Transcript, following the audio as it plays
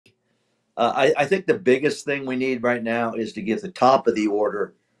I think the biggest thing we need right now is to get the top of the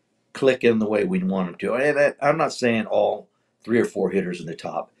order clicking the way we want them to. And I'm not saying all three or four hitters in the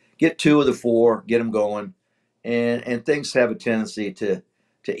top. Get two of the four, get them going, and things have a tendency to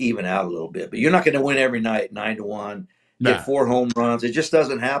even out a little bit. But you're not going to win every night 9-1, hit Nah. four home runs. It just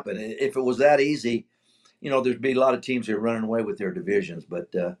doesn't happen. If it was that easy, there'd be a lot of teams that are running away with their divisions.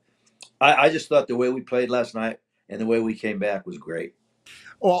 But I just thought the way we played last night and the way we came back was great.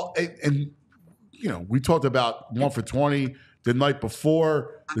 Well, and we talked about 1 for 20 the night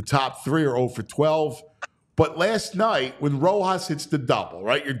before. The top three are 0 for 12. But last night, when Rojas hits the double,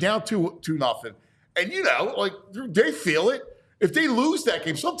 right? You're down 2-0. And, they feel it. If they lose that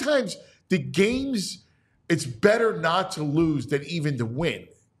game, sometimes the games, it's better not to lose than even to win.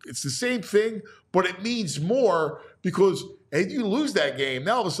 It's the same thing, but it means more because if you lose that game,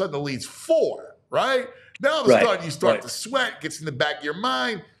 now all of a sudden the lead's 4, right? Now all of a sudden you start to sweat, gets in the back of your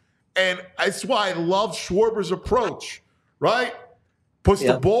mind. And that's why I love Schwarber's approach, right? Puts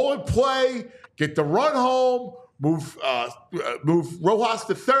the ball in play, get the run home, move Rojas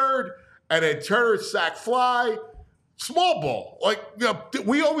to third, and then Turner sack fly. Small ball.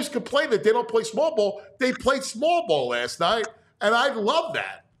 We always complain that they don't play small ball. They played small ball last night, and I love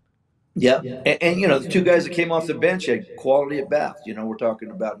that. Yeah. And the two guys that came off the bench had quality at bats. We're talking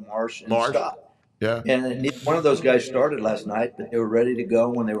about Marsh and Scott. Yeah. And neither one of those guys started last night, but they were ready to go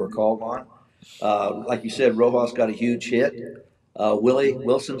when they were called on. Like you said, Rojas got a huge hit.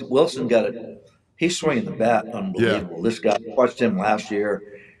 Wilson got he's swinging the bat unbelievable. Yeah. This guy, I watched him last year,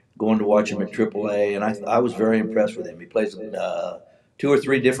 going to watch him at AAA, and I was very impressed with him. He plays 2 or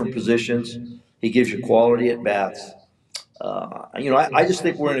 3 different positions. He gives you quality at bats. I just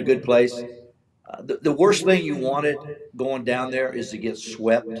think we're in a good place. The worst thing you wanted going down there is to get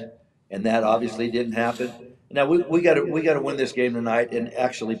swept, and that obviously didn't happen. Now we got to win this game tonight and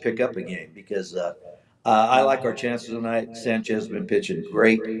actually pick up a game because I like our chances tonight. Sanchez has been pitching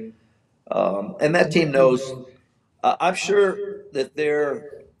great, and that team knows. I'm sure that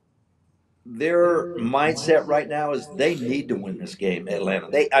their mindset right now is they need to win this game, Atlanta.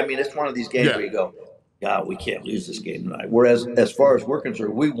 It's one of these games where you go, God, we can't lose this game tonight. Whereas, as far as we're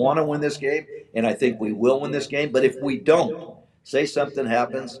concerned, we want to win this game, and I think we will win this game. But if we don't, say something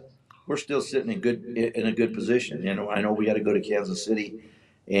happens, we're still sitting in a good position. I know we got to go to Kansas City,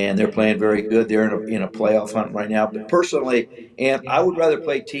 and they're playing very good. They're in a playoff hunt right now. But personally, and I would rather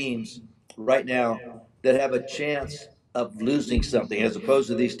play teams right now that have a chance of losing something as opposed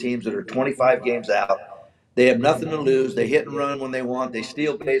to these teams that are 25 games out. They have nothing to lose. They hit and run when they want. They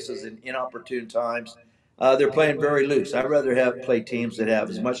steal bases in inopportune times. They're playing very loose. I'd rather play teams that have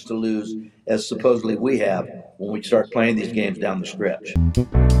as much to lose as supposedly we have when we start playing these games down the stretch.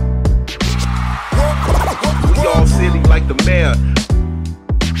 We all silly like the mayor.